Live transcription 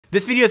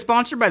This video is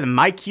sponsored by the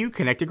myQ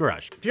Connected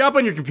Garage. If you hop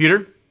on your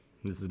computer,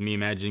 this is me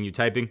imagining you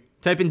typing,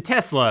 type in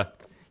Tesla,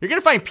 you're gonna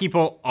find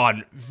people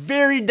on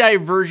very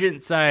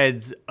divergent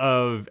sides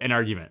of an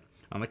argument.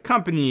 On the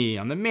company,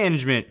 on the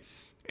management,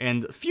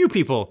 and a few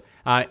people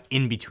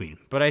in between.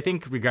 But I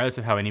think regardless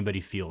of how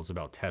anybody feels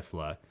about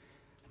Tesla,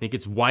 I think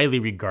it's widely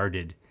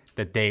regarded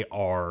that they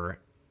are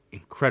an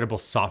incredible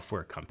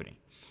software company.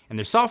 And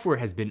their software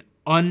has been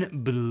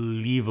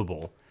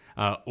unbelievable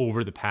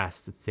over the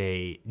past, let's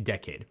say,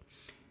 decade.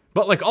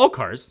 But like all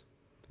cars,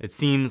 it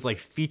seems like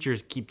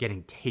features keep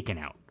getting taken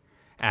out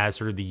as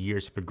sort of the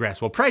years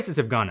progress, while prices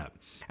have gone up.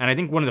 And I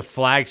think one of the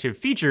flagship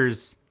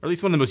features, or at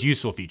least one of the most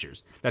useful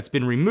features that's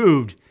been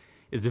removed,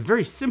 is a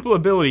very simple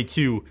ability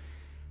to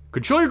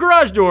control your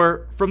garage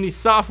door from the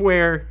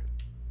software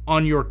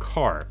on your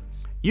car.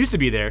 Used to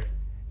be there,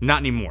 not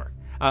anymore.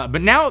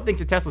 But now,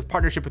 thanks to Tesla's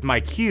partnership with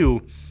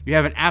myQ, you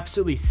have an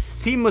absolutely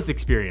seamless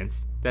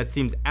experience that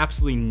seems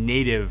absolutely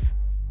native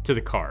to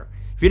the car.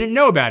 If you didn't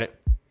know about it,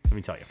 let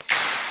me tell you.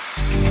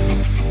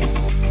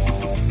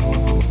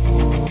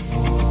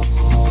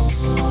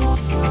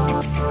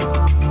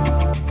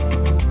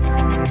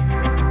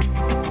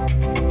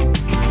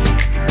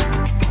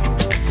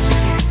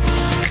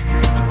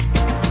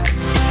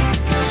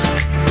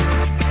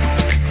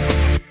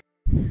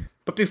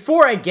 But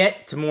before I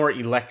get to more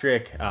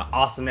electric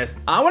awesomeness,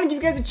 I want to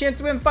give you guys a chance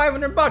to win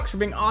 $500 for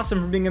being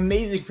awesome, for being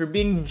amazing, for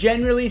being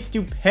generally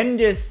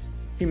stupendous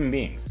human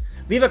beings.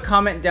 Leave a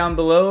comment down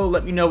below.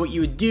 Let me know what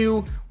you would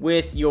do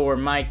with your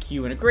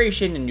myQ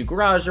integration and new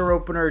garage door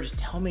opener. Just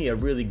tell me a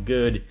really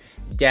good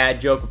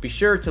dad joke. But be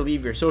sure to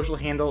leave your social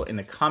handle in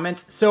the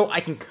comments so I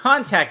can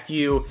contact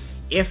you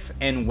if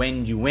and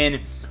when you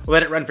win. We'll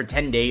let it run for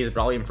 10 days, but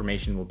all the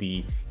information will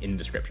be in the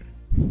description.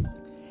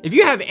 If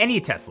you have any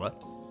Tesla,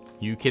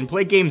 you can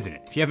play games in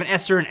it. If you have an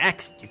S or an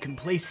X, you can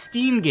play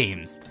Steam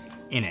games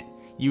in it.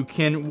 You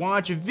can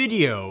watch a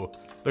video.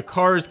 The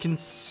cars can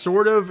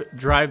sort of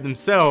drive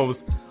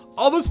themselves.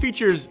 All those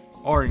features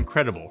are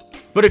incredible.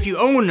 But if you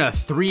own a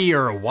 3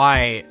 or a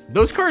Y,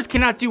 those cars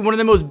cannot do one of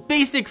the most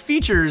basic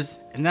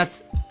features, and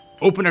that's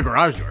open a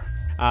garage door.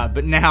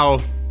 But now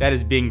that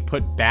is being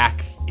put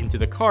back into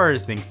the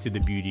cars thanks to the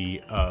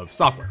beauty of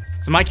software.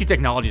 So myQ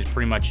technology is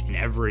pretty much in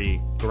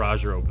every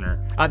garage door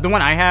opener. The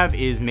one I have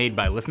is made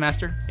by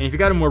LiftMaster. And if you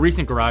got a more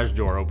recent garage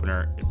door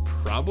opener, it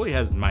probably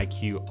has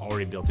myQ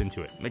already built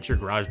into it. Makes your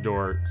garage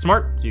door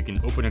smart so you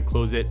can open and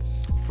close it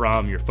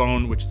from your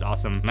phone, which is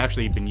awesome. I've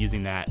actually been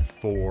using that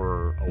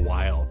for a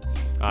while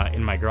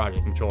in my garage.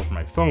 I control it from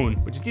my phone,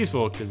 which is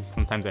useful because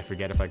sometimes I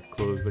forget if I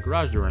close the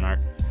garage door or not.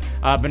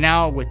 But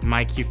now with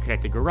myQ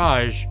Connected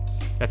Garage,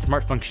 that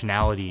smart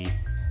functionality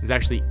is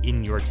actually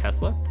in your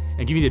Tesla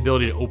and give you the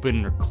ability to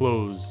open or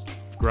close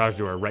the garage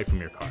door right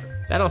from your car.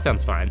 That all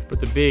sounds fine, but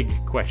the big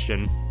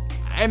question,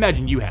 I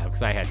imagine you have,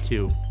 because I had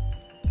too,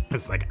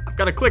 it's like, I've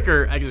got a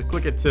clicker, I can just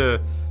click it to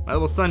my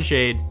little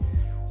sunshade,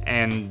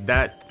 and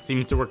that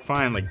seems to work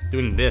fine. Like,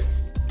 doing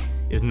this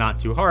is not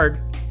too hard,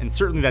 and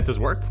certainly that does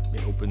work.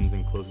 It opens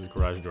and closes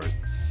garage doors.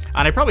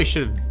 And I probably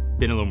should have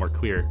been a little more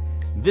clear.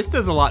 This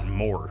does a lot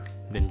more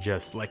than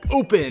just like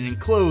open and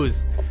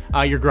close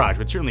your garage,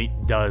 but it certainly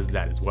does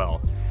that as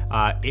well.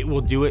 It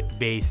will do it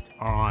based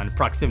on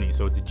proximity,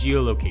 so it's a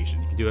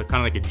geolocation. You can do it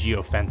kind of like a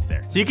geofence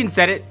there. So you can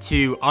set it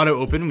to auto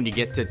open when you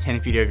get to 10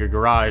 feet of your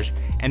garage,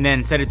 and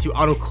then set it to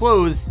auto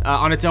close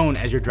on its own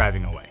as you're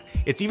driving away.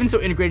 It's even so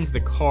integrated into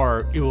the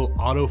car, it will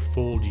auto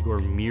fold your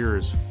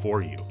mirrors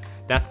for you.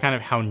 That's kind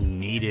of how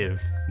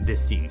native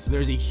this seems. So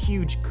there's a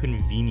huge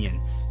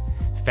convenience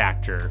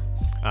factor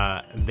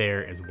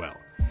there as well.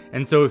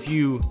 And so if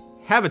you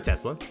have a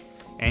Tesla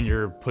and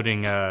you're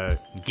putting a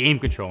game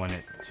control in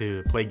it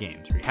to play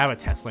games, or you have a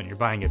Tesla and you're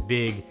buying a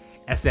big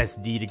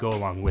SSD to go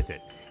along with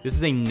it, this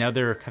is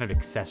another kind of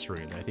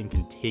accessory that I think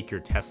can take your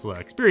Tesla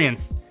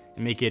experience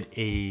and make it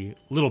a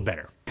little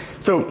better.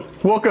 So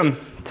welcome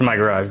to my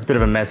garage. It's a bit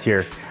of a mess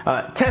here.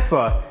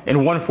 Tesla,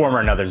 in one form or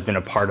another, has been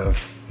a part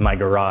of my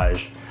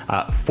garage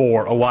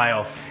for a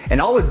while. And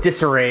all the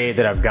disarray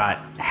that I've got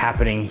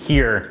happening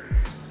here,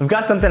 I've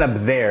got something up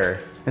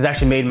there has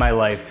actually made my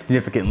life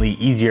significantly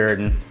easier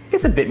and I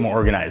guess a bit more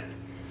organized.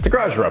 It's a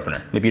garage door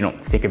opener. Maybe you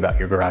don't think about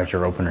your garage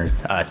door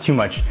openers too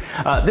much.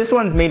 This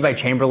one's made by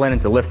Chamberlain.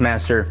 It's a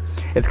LiftMaster.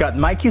 It's got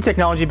myQ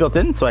technology built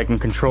in, so I can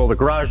control the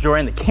garage door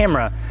and the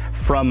camera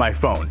from my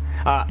phone.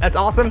 That's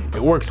awesome.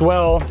 It works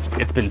well.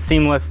 It's been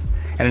seamless,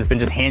 and it's been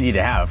just handy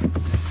to have.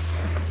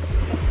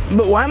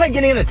 But why am I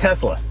getting into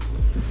Tesla?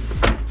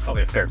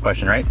 Probably a fair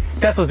question, right?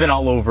 Tesla's been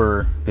all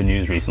over the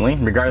news recently,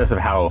 regardless of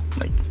how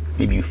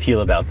maybe you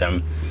feel about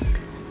them.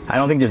 I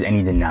don't think there's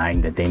any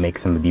denying that they make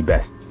some of the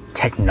best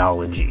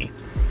technology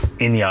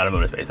in the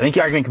automotive space. I think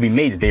the argument can be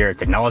made that they are a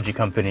technology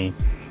company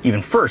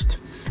even first.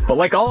 But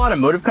like all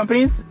automotive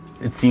companies,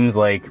 it seems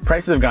like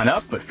prices have gone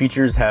up, but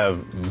features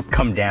have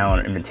come down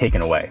and been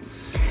taken away.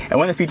 And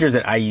one of the features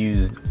that I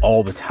used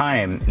all the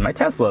time in my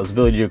Tesla is the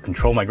ability to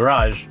control my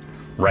garage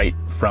right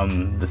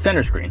from the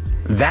center screen.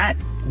 That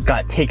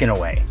got taken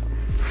away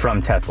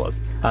from Teslas.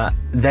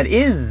 That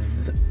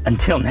is,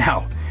 until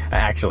now,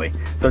 actually.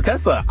 So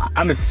Tesla,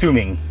 I'm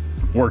assuming,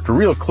 worked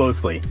real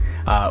closely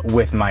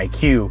with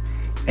myQ.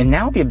 And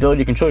now the ability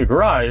to control your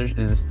garage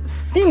is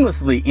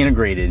seamlessly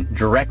integrated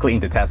directly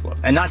into Tesla.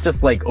 And not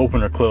just like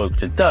open or close,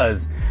 which it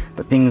does,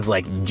 but things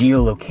like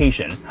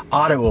geolocation,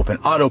 auto open,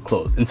 auto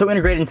close. And so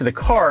integrated into the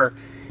car,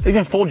 they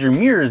can fold your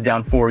mirrors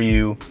down for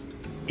you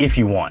if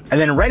you want. And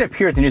then right up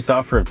here at the new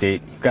software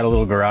update, you've got a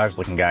little garage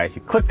looking guy. If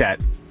you click that,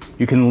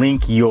 you can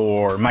link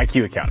your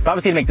myQ account. But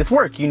obviously to make this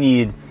work, you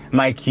need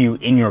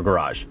myQ in your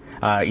garage.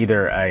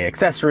 Either an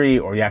accessory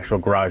or the actual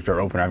garage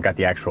door opener. I've got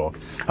the actual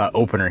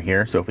opener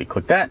here. So if we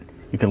click that,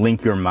 you can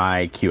link your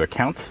myQ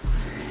account.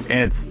 And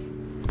it's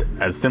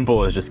as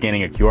simple as just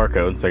scanning a QR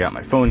code. So I got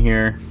my phone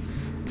here.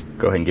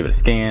 Go ahead and give it a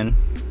scan.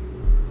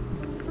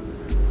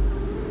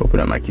 Open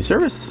up myQ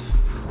service.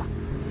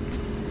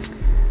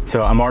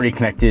 So I'm already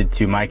connected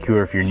to myQ,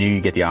 or if you're new, you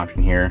get the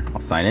option here.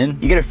 I'll sign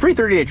in. You get a free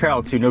 30-day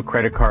trial too, no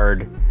credit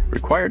card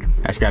required.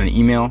 I actually got an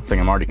email saying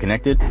I'm already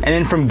connected. And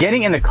then from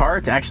getting in the car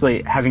to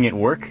actually having it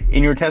work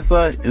in your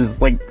Tesla is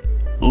like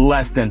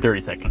less than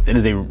 30 seconds. It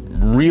is a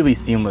really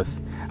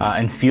seamless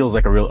and feels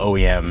like a real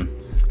OEM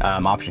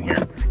option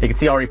here. You can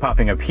see already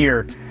popping up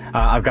here,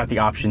 I've got the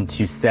option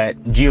to set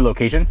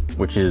geolocation,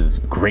 which is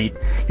great.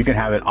 You can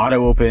have it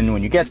auto open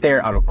when you get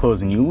there, auto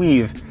close when you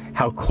leave,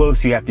 how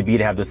close you have to be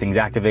to have those things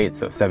activate.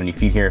 So 70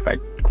 feet here, if I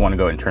want to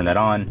go and turn that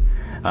on,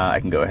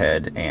 I can go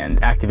ahead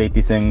and activate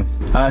these things.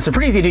 So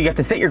pretty easy to do. You have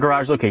to set your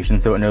garage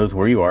location so it knows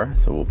where you are.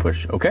 So we'll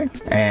push OK.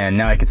 And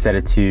now I can set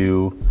it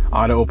to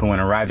auto open when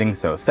arriving.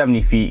 So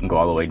 70 feet and go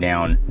all the way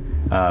down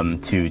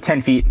to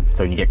 10 feet.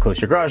 So when you get close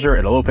to your garage door,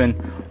 it'll open.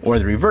 Or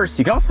the reverse,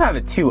 you can also have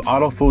it to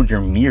auto fold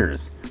your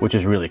mirrors, which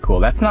is really cool.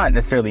 That's not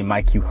necessarily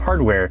myQ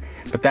hardware,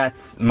 but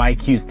that's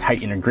myQ's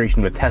tight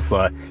integration with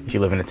Tesla. If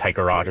you live in a tight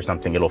garage or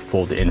something, it'll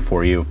fold it in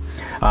for you.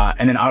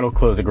 And then auto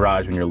close a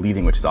garage when you're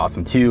leaving, which is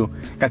awesome too.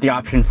 Got the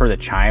option for the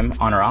chime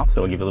on or off,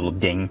 so it'll give you a little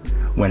ding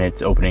when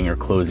it's opening or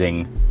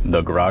closing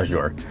the garage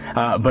door.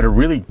 But a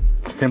really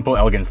simple,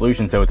 elegant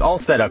solution. So it's all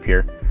set up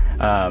here.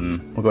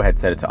 We'll go ahead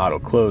and set it to auto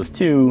close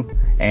too.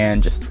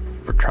 And just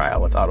for trial,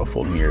 let's auto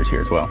fold mirrors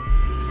here as well.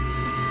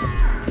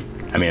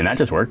 I mean, that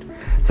just worked.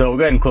 So we'll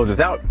go ahead and close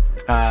this out.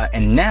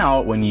 And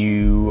now when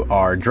you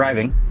are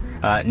driving,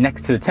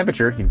 next to the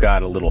temperature, you've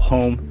got a little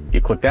home.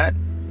 You click that,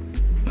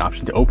 an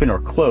option to open or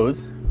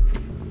close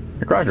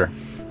your garage door.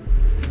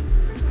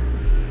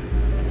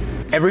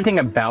 Everything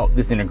about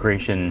this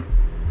integration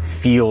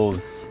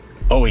feels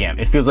OEM.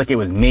 It feels like it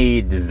was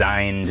made,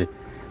 designed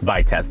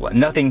by Tesla.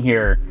 Nothing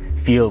here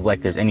feels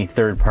like there's any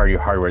third-party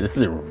hardware. This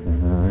is a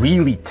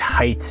really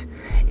tight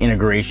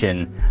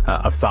integration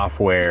of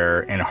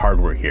software and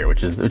hardware here,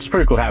 which is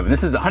pretty cool to have. And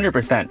this is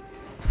 100%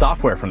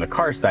 software from the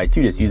car side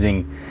too, just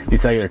using the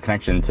cellular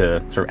connection to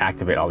sort of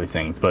activate all these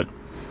things. But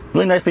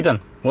really nicely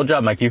done. Well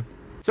job, myQ.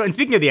 So, and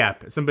speaking of the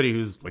app, as somebody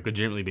who's like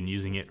legitimately been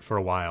using it for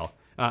a while,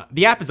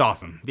 the app is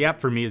awesome. The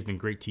app for me has been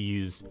great to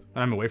use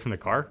when I'm away from the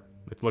car.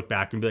 Like look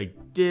back and be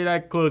like, did I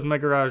close my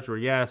garage door?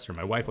 Yes. Or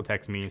my wife will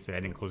text me and say, I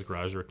didn't close the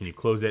garage door. Can you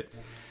close it?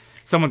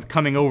 Someone's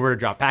coming over to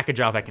drop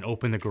package off, I can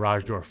open the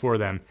garage door for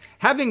them.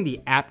 Having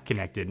the app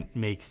connected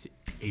makes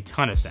a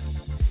ton of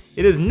sense.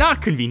 It is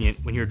not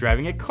convenient when you're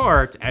driving a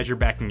car to, as you're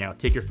backing out,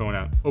 take your phone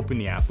out, open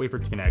the app, wait for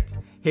it to connect,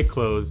 hit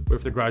close, wait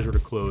for the garage door to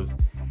close,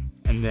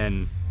 and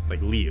then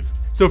like leave.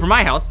 So for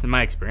my house, in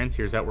my experience,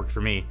 here's how it worked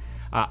for me.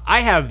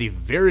 I have the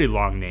very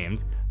long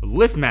named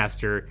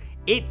LiftMaster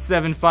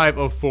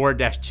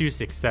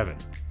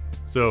 87504-267.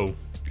 So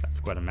that's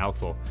quite a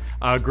mouthful.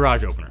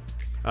 Garage opener.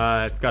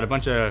 It's got a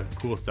bunch of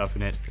cool stuff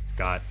in it. It's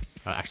got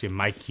actually a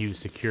myQ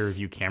secure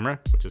view camera,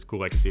 which is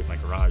cool. I can see if my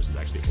garage is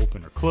actually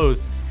open or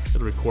closed.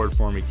 It'll record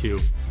for me too.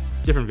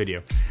 Different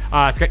video.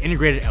 It's got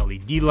integrated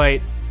LED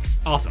light.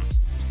 It's awesome.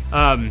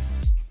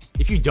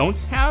 If you don't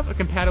have a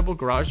compatible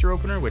garage door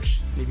opener, which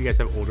maybe you guys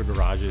have older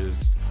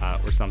garages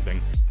or something,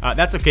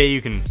 that's okay.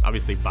 You can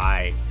obviously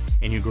buy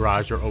a new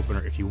garage door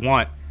opener if you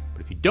want.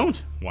 But if you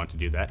don't want to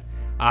do that,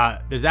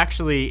 there's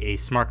actually a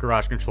smart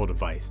garage control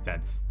device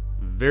that's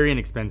very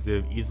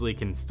inexpensive, easily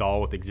can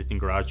install with existing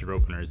garage door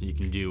openers, and you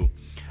can do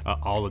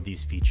all of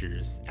these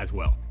features as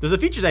well. The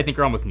features I think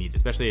are almost needed,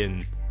 especially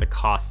in the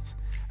cost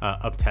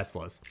of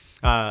Teslas.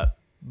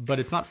 But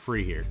it's not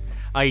free here.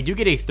 You do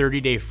get a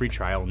 30-day free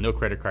trial, no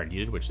credit card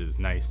needed, which is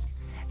nice.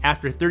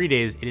 After 30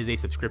 days, it is a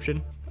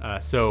subscription.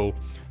 So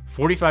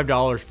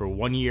 $45 for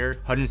 1 year,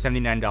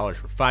 $179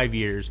 for 5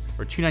 years,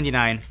 or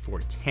 $299 for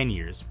 10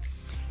 years.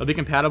 It'll be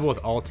compatible with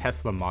all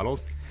Tesla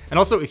models. And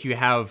also if you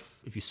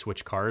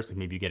switch cars, like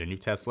maybe you get a new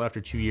Tesla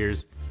after 2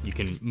 years, you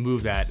can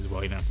move that as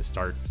well. You don't have to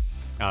start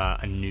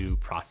a new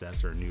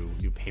process or a new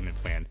payment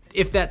plan.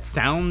 If that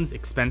sounds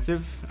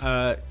expensive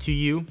to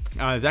you,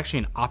 there's actually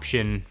an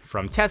option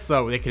from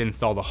Tesla where they can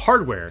install the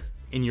hardware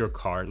in your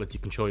car. It lets you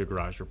control your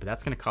garage door, but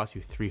that's gonna cost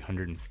you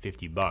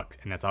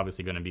 $350. And that's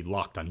obviously gonna be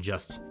locked on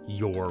just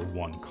your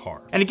one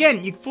car. And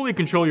again, you fully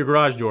control your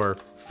garage door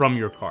from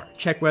your car.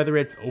 Check whether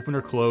it's open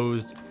or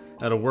closed.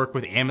 That'll work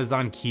with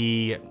Amazon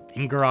Key,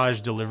 in-garage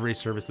delivery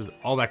services,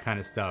 all that kind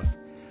of stuff.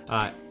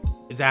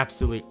 Is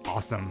absolutely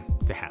awesome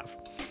to have.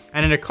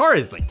 And in a car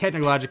as like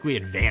technologically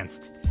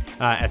advanced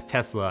as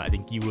Tesla, I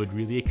think you would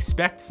really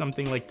expect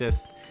something like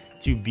this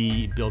to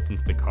be built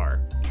into the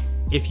car.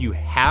 If you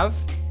have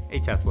a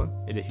Tesla,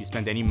 and if you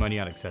spend any money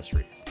on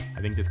accessories,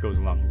 I think this goes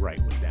along right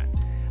with that.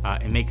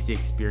 It makes the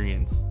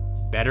experience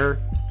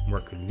better,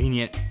 more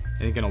convenient, I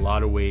think in a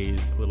lot of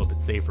ways a little bit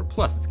safer.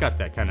 Plus, it's got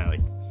that kind of like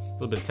a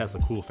little bit of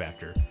Tesla cool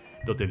factor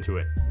built into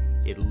it.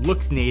 It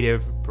looks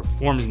native,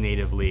 performs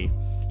natively.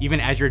 Even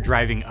as you're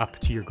driving up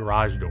to your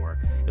garage door,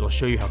 it'll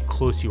show you how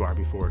close you are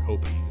before it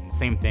opens. And the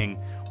same thing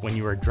when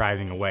you are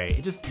driving away.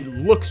 It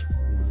looks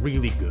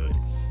really good.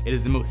 It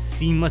is the most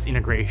seamless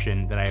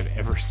integration that I have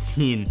ever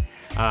seen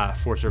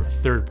for sort of a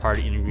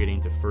third-party integrating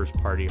into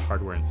first-party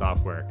hardware and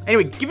software.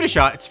 Anyway, give it a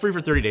shot. It's free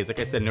for 30 days. Like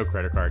I said, no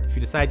credit card. If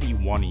you decide that you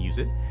want to use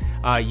it,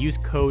 use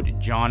code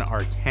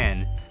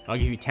JOHNR10. I'll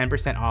give you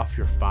 10% off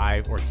your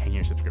 5 or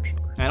 10-year subscription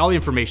order. And all the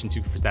information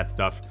too for that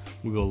stuff,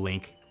 we will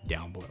link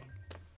down below.